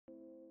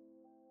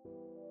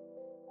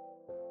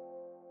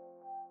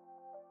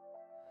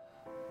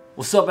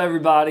What's up,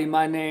 everybody?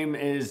 My name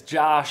is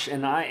Josh,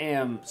 and I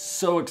am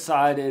so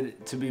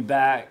excited to be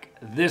back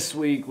this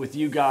week with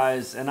you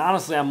guys. And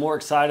honestly, I'm more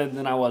excited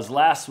than I was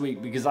last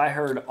week because I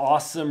heard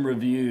awesome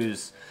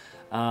reviews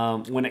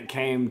when it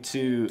came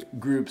to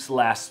groups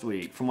last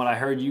week. From what I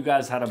heard, you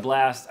guys had a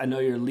blast. I know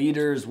your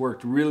leaders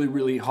worked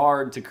really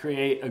hard to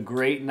create a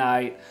great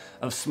night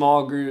of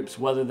small groups,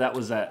 whether that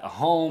was at a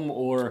home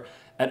or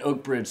at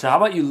Oak Bridge. So how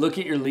about you look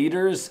at your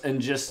leaders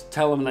and just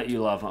tell them that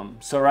you love them.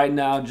 So right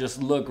now,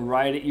 just look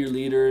right at your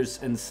leaders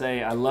and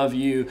say, I love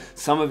you.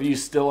 Some of you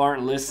still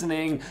aren't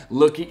listening.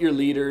 Look at your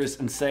leaders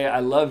and say, I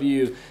love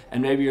you.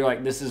 And maybe you're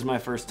like, this is my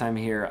first time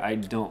here. I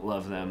don't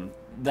love them.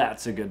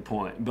 That's a good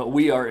point. But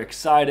we are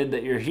excited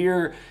that you're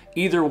here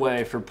either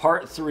way for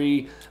part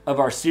 3 of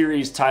our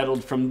series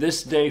titled From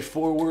This Day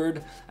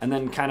Forward, and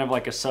then kind of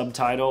like a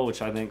subtitle,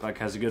 which I think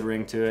has a good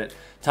ring to it,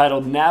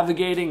 titled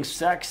Navigating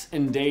Sex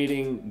and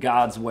Dating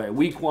God's Way.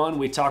 Week 1,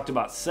 we talked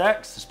about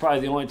sex. It's probably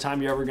the only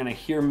time you're ever going to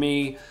hear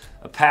me,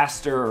 a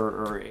pastor,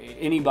 or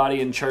anybody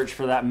in church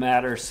for that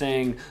matter,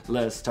 saying,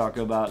 let's talk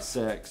about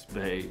sex,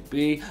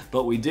 baby.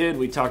 But we did.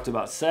 We talked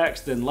about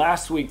sex. Then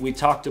last week, we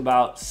talked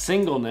about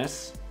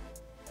singleness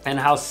and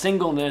how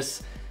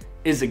singleness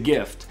is a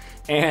gift.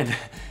 And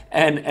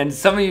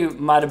some of you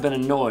might have been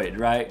annoyed,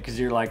 right? Because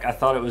you're like, I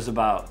thought it was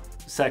about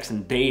sex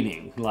and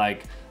dating.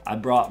 Like, I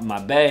brought my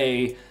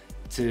bae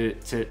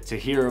to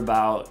hear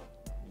about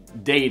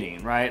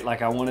dating, right?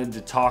 Like, I wanted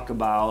to talk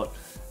about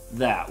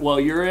that. Well,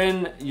 you're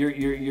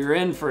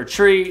in for a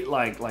treat.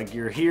 Like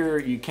you're here,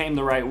 you came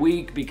the right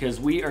week, because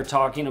we are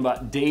talking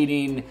about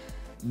dating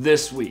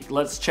this week.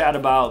 Let's chat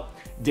about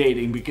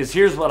dating, because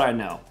here's what I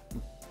know,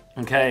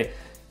 okay?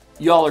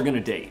 Y'all are gonna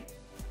date.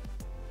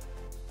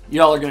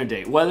 Y'all are gonna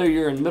date. Whether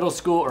you're in middle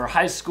school or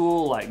high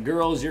school, like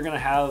girls, you're gonna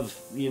have,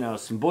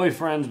 some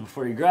boyfriends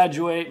before you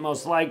graduate,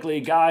 most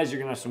likely. Guys, you're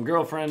gonna have some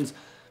girlfriends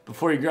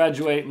before you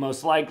graduate,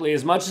 most likely.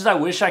 As much as I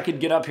wish I could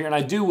get up here, and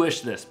I do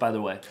wish this, by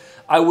the way,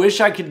 I wish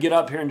I could get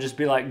up here and just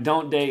be like,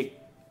 don't date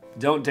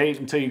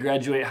until you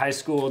graduate high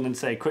school, and then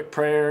say quick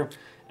prayer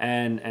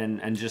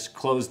and just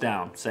close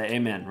down. Say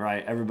amen,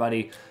 right?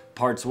 Everybody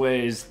parts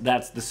ways.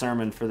 That's the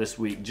sermon for this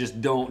week. Just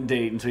don't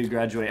date until you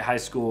graduate high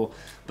school.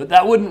 But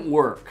that wouldn't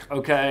work,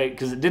 okay?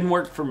 Because it didn't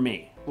work for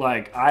me.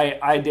 Like,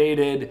 I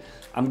dated.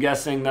 I'm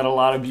guessing that a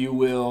lot of you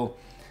will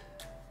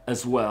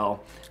as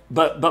well.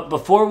 But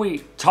before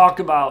we talk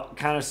about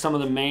kind of some of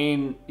the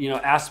main,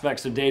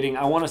 aspects of dating,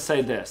 I want to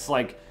say this.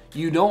 Like,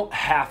 you don't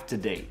have to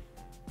date.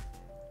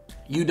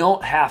 You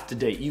don't have to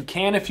date. You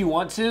can if you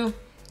want to.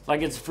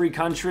 Like, it's a free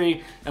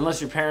country, unless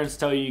your parents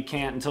tell you you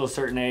can't until a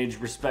certain age.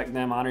 Respect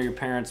them, honor your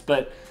parents.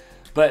 But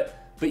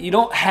you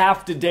don't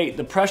have to date.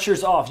 The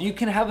pressure's off. You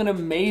can have an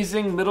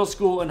amazing middle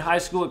school and high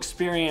school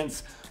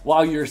experience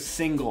while you're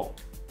single.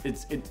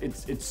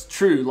 It's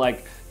true.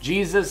 Like,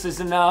 Jesus is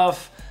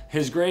enough.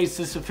 His grace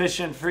is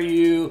sufficient for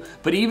you.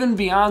 But even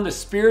beyond the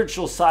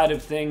spiritual side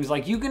of things,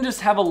 like, you can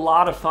just have a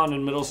lot of fun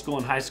in middle school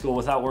and high school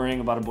without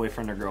worrying about a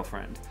boyfriend or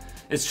girlfriend.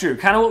 It's true.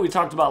 Kind of what we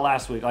talked about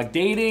last week. Like,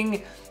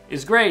 dating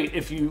is great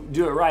if you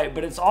do it right,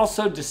 but it's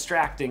also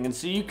distracting. And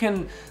so you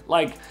can,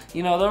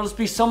 there'll just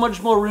be so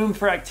much more room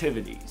for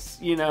activities,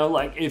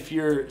 like if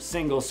you're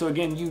single. So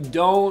again, you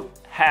don't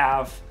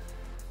have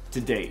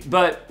to date,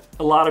 but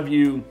a lot of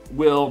you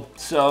will.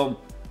 So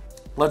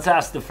let's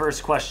ask the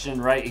first question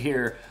right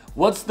here.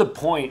 What's the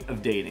point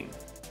of dating?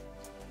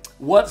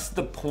 What's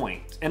the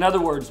point? In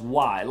other words,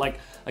 why? Like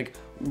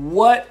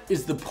what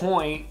is the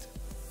point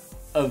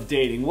of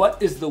dating?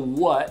 What is the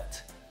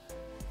what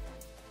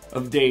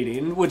of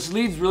dating? Which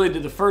leads really to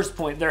the first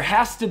point. There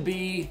has to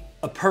be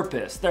a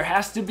purpose. There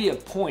has to be a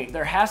point.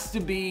 There has to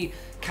be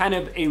kind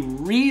of a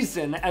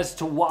reason as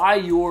to why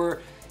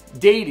you're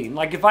dating.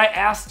 Like, if I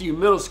asked you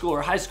middle school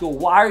or high school,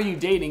 why are you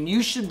dating?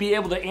 You should be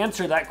able to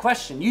answer that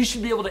question. You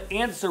should be able to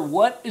answer,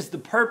 what is the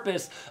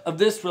purpose of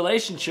this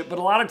relationship? But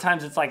a lot of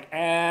times it's like,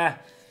 I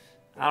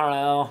don't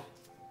know.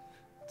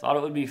 Thought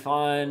it would be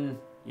fun.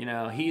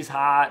 He's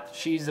hot,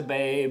 she's a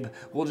babe.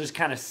 We'll just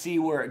kind of see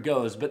where it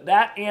goes. But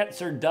that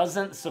answer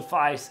doesn't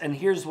suffice, and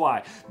here's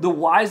why. The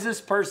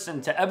wisest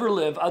person to ever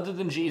live, other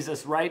than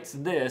Jesus, writes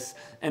this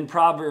in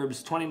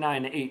Proverbs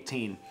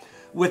 29:18.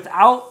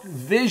 Without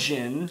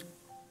vision,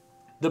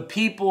 the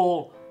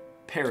people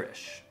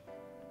perish.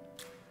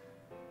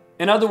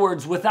 In other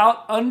words,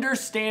 without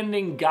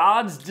understanding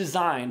God's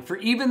design for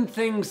even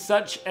things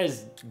such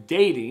as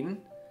dating,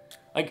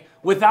 like,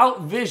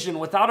 without vision,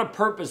 without a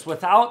purpose,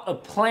 without a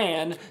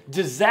plan,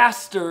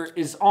 disaster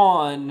is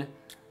on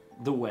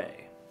the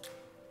way.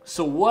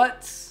 So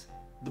what's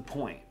the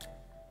point?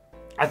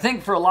 I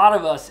think for a lot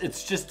of us,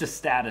 it's just a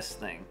status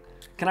thing.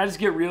 Can I just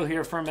get real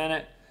here for a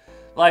minute?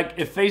 Like,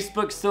 if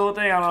Facebook's still a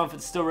thing, I don't know if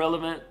it's still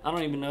relevant. I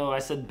don't even know. I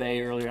said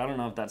bae earlier. I don't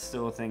know if that's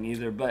still a thing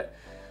either. But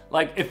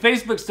Like if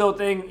Facebook's still a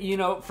thing, you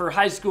know, for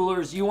high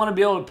schoolers, you want to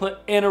be able to put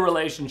in a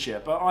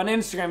relationship. On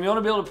Instagram, you want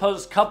to be able to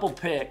post couple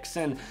pics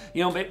and,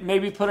 you know,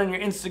 maybe put on your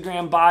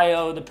Instagram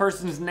bio the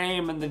person's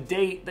name and the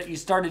date that you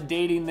started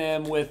dating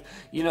them with,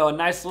 you know, a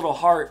nice little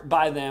heart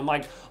by them.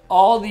 Like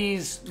all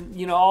these,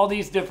 you know, all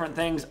these different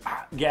things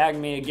gag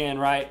me again,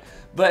 right?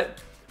 But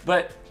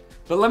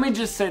let me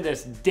just say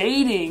this.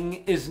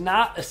 Dating is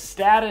not a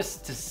status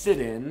to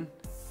sit in.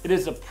 It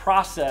is a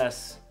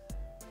process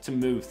to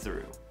move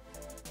through.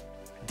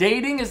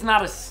 Dating is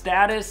not a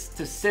status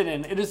to sit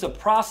in. It is a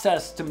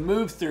process to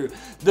move through.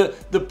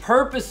 The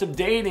purpose of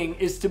dating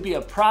is to be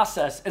a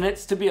process, and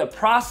it's to be a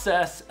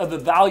process of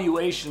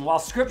evaluation. While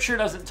Scripture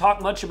doesn't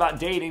talk much about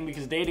dating,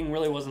 because dating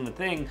really wasn't a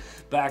thing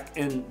back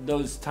in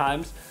those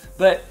times,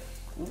 but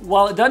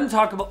while it doesn't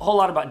talk a whole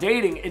lot about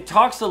dating, it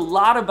talks a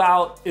lot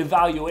about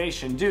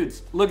evaluation.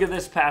 Dudes, look at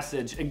this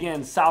passage.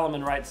 Again,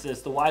 Solomon writes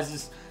this, the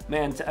wisest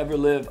man to ever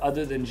live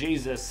other than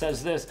Jesus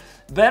says this: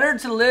 better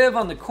to live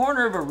on the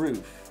corner of a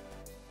roof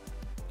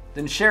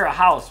than share a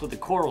house with a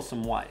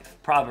quarrelsome wife.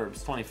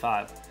 Proverbs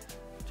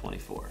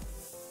 25:24.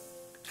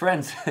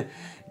 Friends,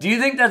 do you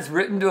think that's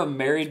written to a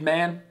married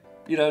man?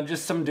 You know,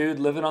 just some dude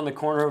living on the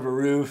corner of a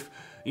roof,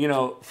 you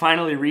know,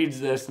 finally reads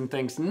this and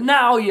thinks,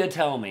 now you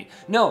tell me.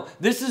 No,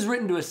 this is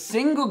written to a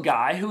single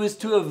guy who is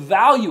to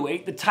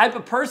evaluate the type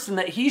of person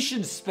that he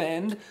should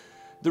spend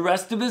the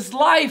rest of his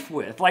life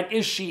with. Like,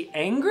 is she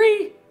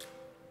angry?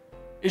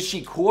 Is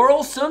she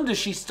quarrelsome? Does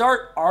she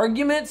start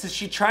arguments? Is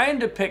she trying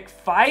to pick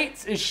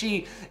fights? Is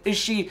she,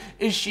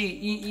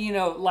 you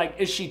know, like,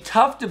 is she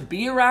tough to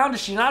be around?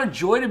 Is she not a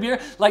joy to be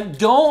around? Like,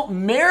 don't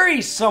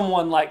marry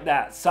someone like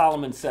that,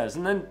 Solomon says.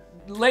 And then,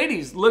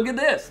 ladies, look at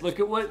this. Look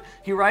at what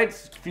he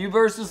writes a few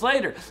verses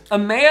later. A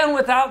man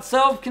without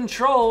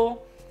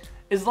self-control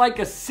is like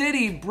a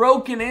city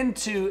broken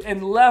into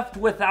and left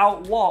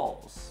without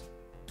walls.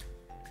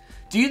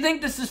 Do you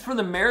think this is for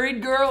the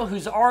married girl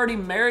who's already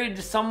married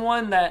to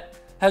someone that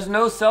has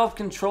no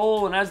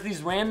self-control and has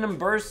these random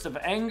bursts of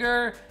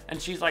anger, and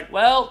she's like,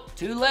 well,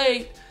 too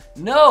late?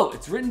 No,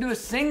 it's written to a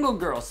single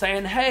girl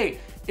saying, hey,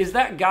 is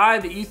that guy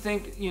that you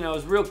think, you know,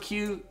 is real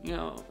cute, you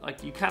know,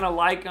 like you kind of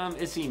like him,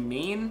 is he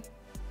mean?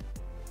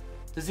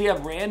 Does he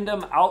have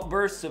random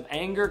outbursts of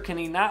anger? Can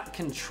he not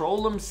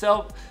control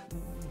himself?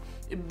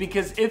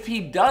 Because if he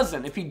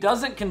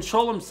doesn't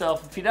control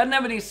himself, if he doesn't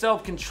have any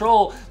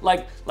self-control,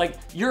 like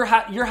your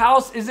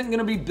house isn't going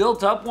to be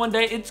built up one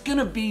day. It's going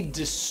to be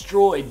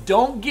destroyed.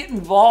 Don't get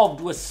involved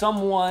with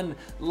someone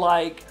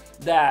like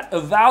that.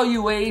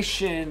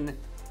 Evaluation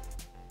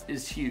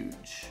is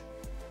huge.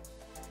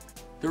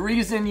 The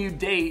reason you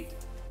date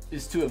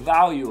is to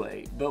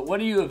evaluate. But what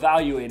are you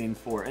evaluating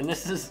for? And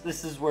this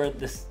is where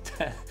this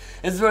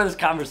this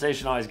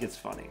conversation always gets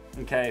funny.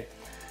 Okay.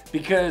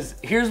 Because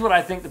here's what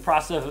I think the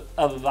process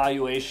of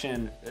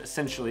evaluation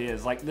essentially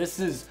is. Like, this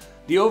is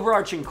the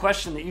overarching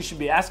question that you should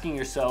be asking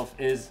yourself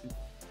is,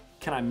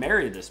 can I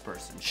marry this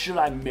person? Should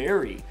I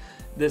marry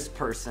this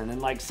person?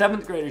 And like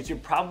 7th graders, you're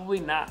probably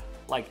not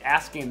like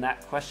asking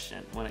that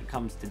question when it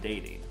comes to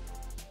dating.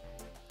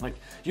 Like,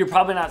 you're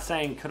probably not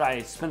saying, could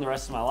I spend the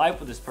rest of my life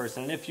with this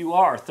person? And if you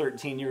are,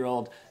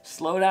 13-year-old,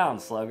 slow down,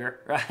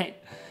 slugger, right?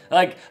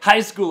 Like, high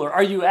schooler,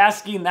 are you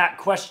asking that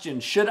question?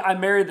 Should I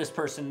marry this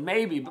person?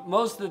 Maybe, but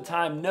most of the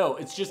time, no.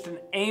 It's just an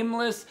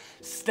aimless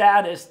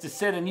status to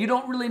sit in. You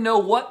don't really know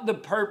what the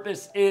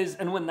purpose is,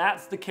 and when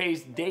that's the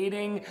case,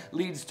 dating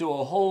leads to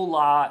a whole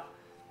lot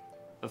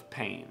of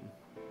pain.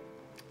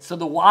 So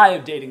the why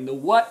of dating, the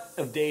what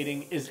of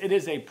dating is it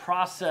is a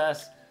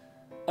process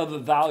of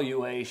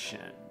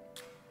evaluation,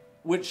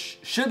 which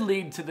should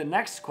lead to the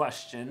next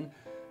question: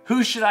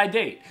 who should I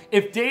date?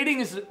 If dating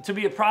is to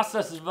be a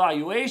process of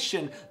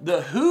evaluation,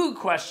 the who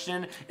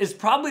question is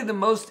probably the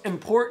most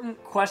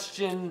important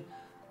question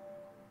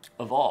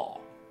of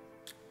all.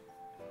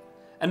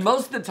 And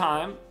most of the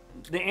time,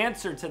 the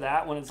answer to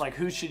that, when it's like,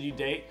 who should you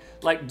date?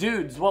 Like,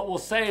 dudes, what we'll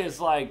say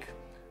is like,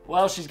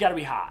 well, she's got to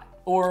be hot.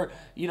 Or,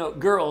 you know,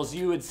 girls,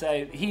 you would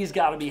say, he's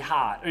got to be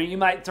hot. Or you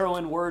might throw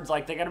in words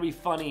like, they got to be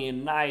funny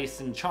and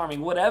nice and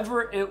charming,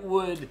 whatever it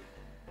would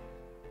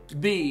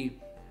be.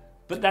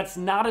 But that's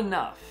not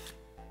enough.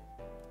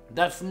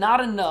 That's not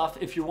enough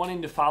if you're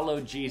wanting to follow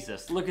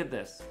Jesus. Look at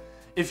this.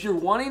 If you're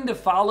wanting to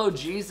follow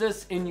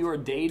Jesus in your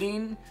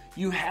dating,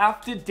 you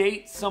have to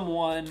date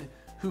someone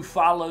who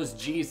follows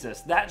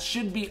Jesus. That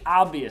should be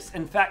obvious.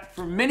 In fact,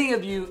 for many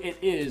of you, it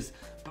is.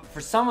 But for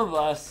some of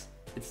us,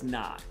 it's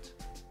not.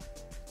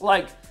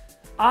 Like,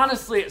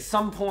 honestly, at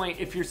some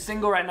point, if you're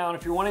single right now and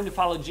if you're wanting to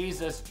follow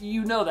Jesus,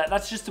 you know that.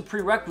 That's just a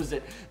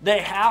prerequisite. They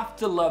have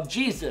to love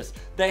Jesus.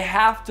 They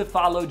have to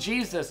follow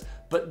Jesus.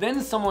 But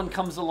then someone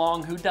comes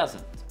along who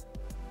doesn't.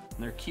 And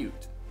they're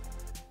cute.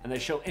 And they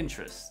show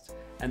interest.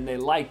 And they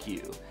like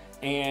you.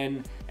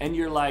 And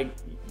you're like,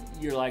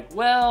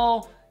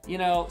 well, you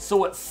know, so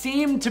what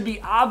seemed to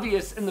be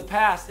obvious in the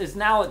past is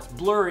now it's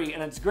blurry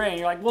and it's gray. And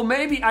you're like, well,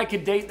 maybe I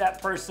could date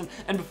that person.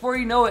 And before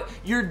you know it,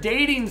 you're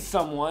dating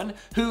someone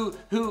who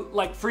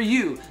like, for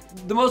you,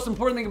 the most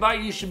important thing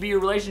about you should be your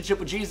relationship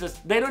with Jesus.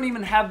 They don't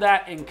even have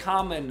that in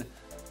common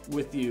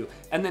with you.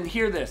 And then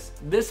hear this.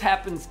 This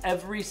happens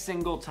every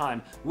single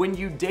time. When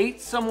you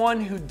date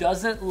someone who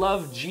doesn't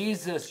love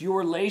Jesus, your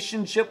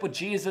relationship with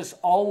Jesus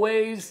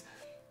always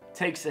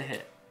takes a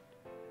hit.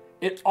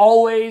 It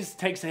always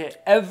takes a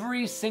hit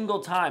every single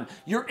time.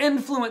 You're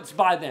influenced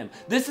by them.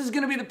 This is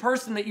going to be the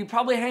person that you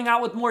probably hang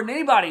out with more than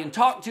anybody and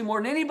talk to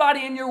more than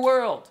anybody in your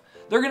world.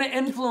 They're going to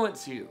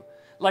influence you.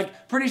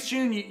 Like pretty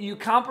soon you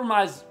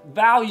compromise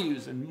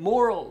values and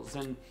morals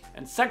and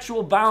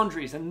sexual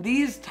boundaries and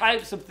these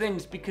types of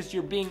things because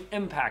you're being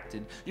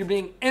impacted. You're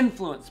being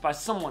influenced by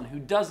someone who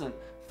doesn't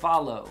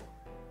follow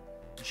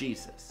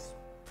Jesus.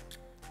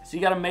 So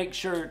you got to make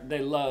sure they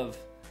love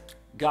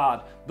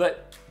God.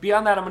 But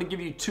beyond that, I'm going to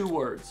give you two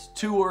words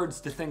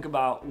to think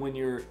about when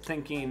you're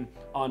thinking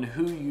on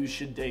who you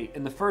should date.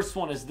 And the first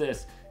one is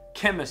this: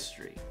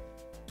 chemistry.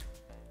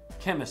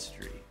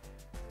 Chemistry.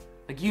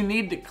 Like you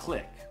need to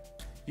click.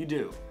 You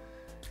do.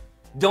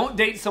 Don't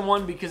date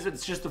someone because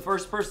it's just the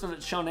first person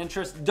that's shown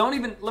interest.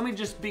 Let me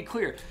just be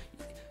clear.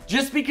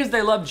 Just because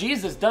they love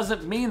Jesus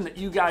doesn't mean that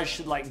you guys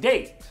should like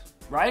date,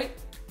 right?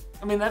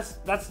 I mean, that's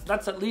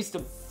at least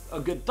a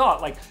good thought.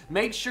 Like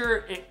make sure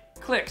it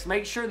clicks.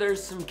 Make sure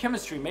there's some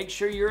chemistry. Make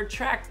sure you're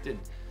attracted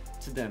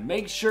to them.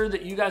 Make sure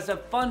that you guys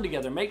have fun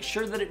together. Make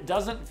sure that it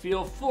doesn't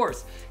feel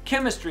forced.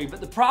 Chemistry.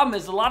 But the problem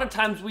is a lot of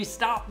times we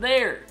stop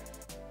there.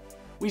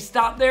 We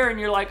stop there and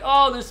you're like,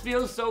 oh, this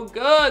feels so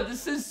good.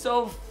 This is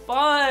so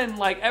fun.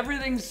 Like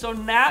everything's so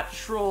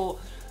natural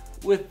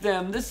with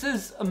them. This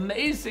is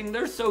amazing.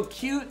 They're so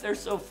cute. They're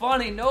so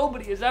funny.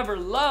 Nobody has ever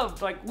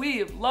loved like we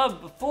have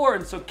loved before.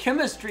 And so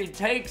chemistry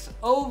takes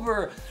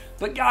over.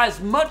 But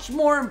guys, much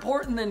more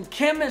important than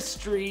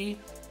chemistry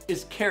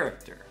is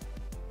character.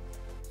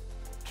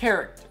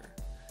 Character.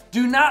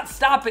 Do not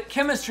stop at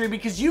chemistry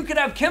because you could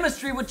have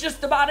chemistry with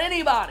just about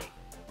anybody,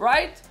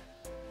 right?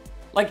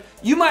 Like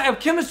you might have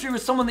chemistry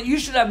with someone that you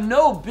should have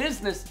no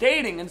business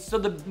dating. And so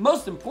the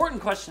most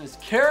important question is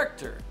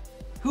character.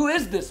 Who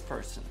is this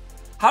person?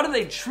 How do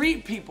they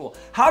treat people?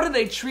 How do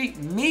they treat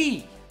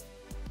me?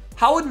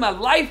 How would my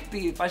life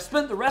be if I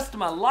spent the rest of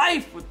my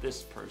life with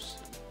this person?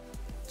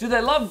 Do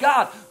they love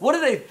God? What do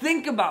they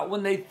think about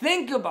when they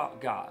think about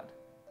God?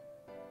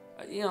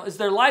 You know, is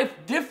their life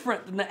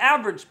different than the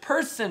average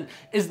person?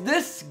 Is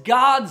this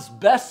God's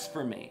best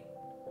for me?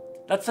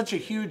 That's such a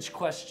huge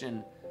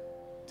question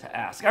to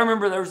ask. I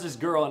remember there was this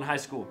girl in high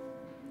school.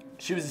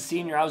 She was a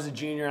senior, I was a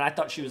junior, and I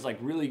thought she was like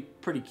really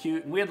pretty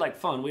cute. And we had like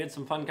fun. We had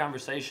some fun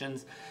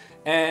conversations.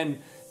 And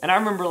I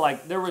remember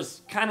like there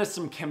was kind of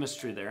some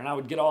chemistry there. And I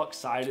would get all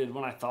excited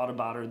when I thought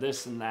about her,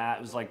 this and that.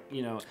 It was like,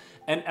 you know,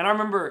 and I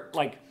remember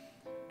like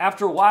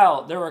after a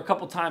while, there were a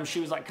couple times she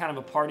was like kind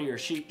of a partier.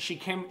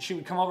 She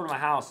would come over to my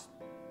house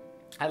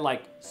at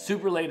like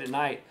super late at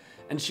night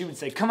and she would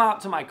say, come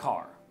out to my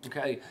car,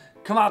 okay?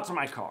 Come out to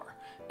my car.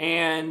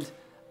 And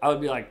I would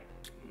be like,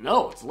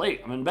 no, it's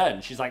late. I'm in bed.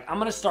 And she's like, I'm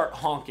going to start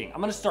honking.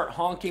 I'm going to start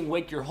honking,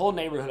 wake your whole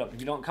neighborhood up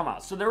if you don't come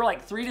out. So there were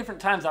like 3 different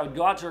times I would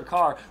go out to her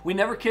car. We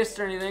never kissed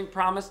or anything,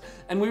 promise.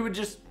 And we would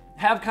just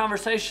have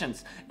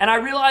conversations. And I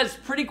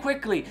realized pretty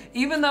quickly,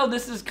 even though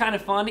this is kind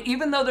of fun,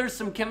 even though there's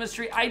some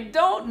chemistry, I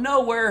don't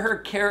know where her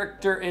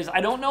character is.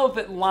 I don't know if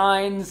it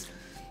lines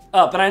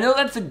up. And I know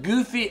that's a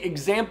goofy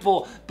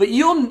example, but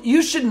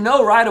you should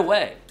know right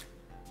away.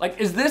 Like,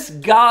 is this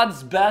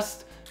God's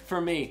best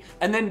for me?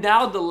 And then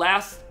now the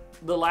last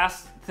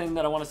thing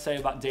that I want to say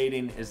about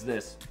dating is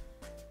this.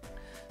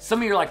 Some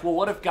of you are like, well,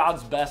 what if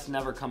God's best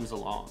never comes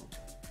along?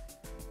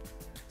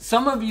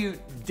 Some of you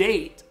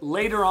date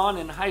later on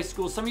in high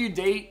school. Some of you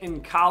date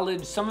in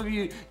college. Some of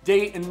you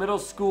date in middle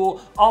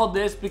school. All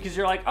this because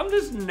you're like, I'm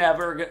just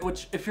never good.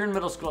 Which if you're in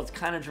middle school, it's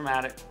kind of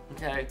dramatic,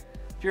 okay?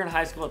 If you're in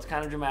high school, it's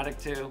kind of dramatic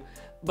too.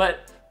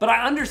 But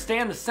I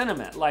understand the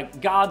sentiment,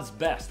 like God's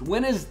best.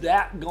 When is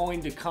that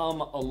going to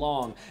come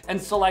along?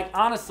 And so like,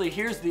 honestly,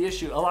 here's the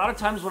issue. A lot of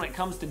times when it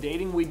comes to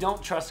dating, we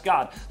don't trust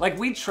God. Like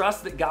we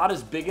trust that God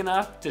is big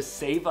enough to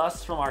save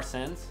us from our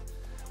sins.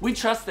 We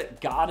trust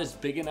that God is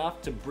big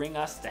enough to bring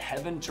us to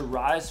heaven, to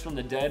rise from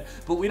the dead,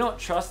 but we don't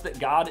trust that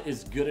God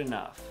is good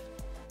enough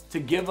to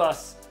give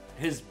us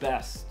his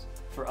best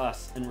for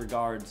us in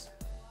regards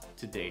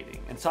to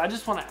dating. And so I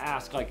just want to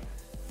ask, like,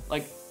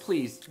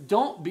 please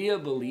don't be a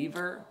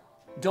believer.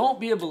 Don't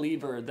be a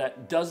believer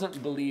that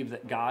doesn't believe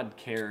that God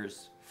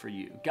cares for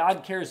you.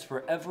 God cares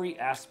for every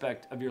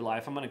aspect of your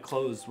life. I'm going to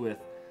close with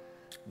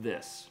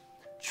this.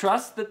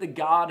 Trust that the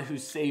God who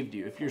saved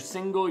you, if you're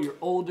single, you're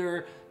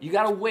older, you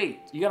got to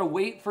wait. You got to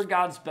wait for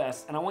God's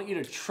best. And I want you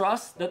to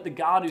trust that the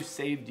God who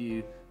saved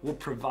you will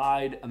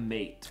provide a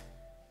mate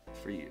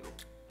for you,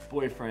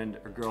 boyfriend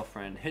or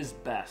girlfriend, his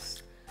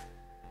best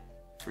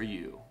for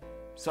you.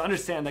 So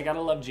understand, they got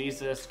to love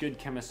Jesus, good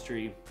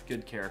chemistry,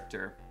 good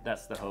character.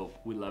 That's the hope.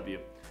 We love you.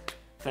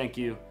 Thank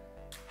you.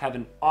 Have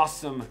an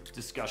awesome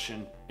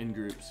discussion in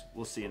groups.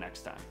 We'll see you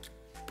next time.